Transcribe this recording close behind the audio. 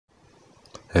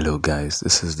Hello guys,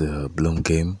 this is the Blum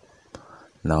game.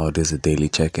 Now there's a daily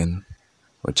check-in.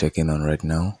 We're checking on right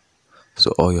now.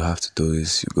 So all you have to do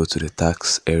is you go to the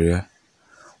tax area.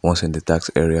 Once in the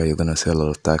tax area, you're gonna see a lot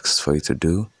of tax for you to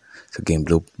do to gain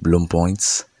Blum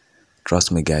points.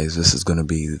 Trust me guys, this is gonna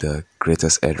be the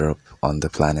greatest airdrop on the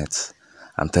planet.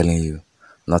 I'm telling you,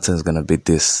 nothing's gonna beat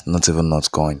this, not even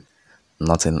Notcoin.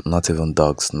 Nothing, not even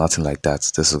dogs, nothing like that.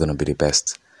 This is gonna be the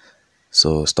best.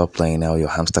 So stop playing now your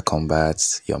hamster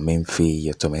combats, your meme fee,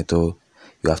 your tomato.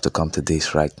 You have to come to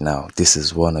this right now. This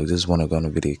is gonna be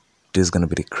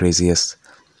the craziest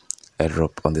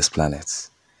airdrop on this planet.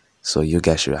 So you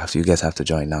guys have to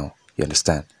join now. You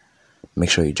understand? Make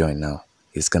sure you join now.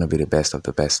 It's gonna be the best of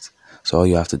the best. So all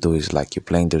you have to do is like you're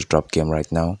playing this drop game right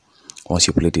now. Once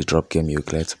you play the drop game, you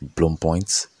collect Bloom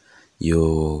points.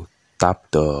 You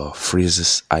tap the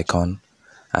freezes icon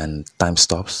and time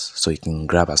stops so you can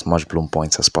grab as much Bloom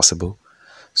points as possible.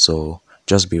 So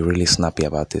just be really snappy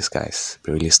about this, guys.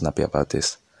 Be really snappy about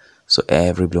this. So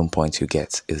every Bloom point you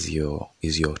get is your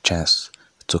chance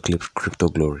to clip crypto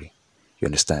glory. You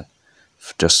understand?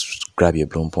 Just grab your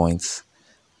Bloom points,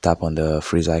 tap on the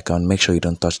freeze icon. Make sure you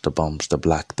don't touch the bombs, the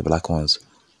black ones.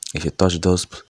 If you touch those,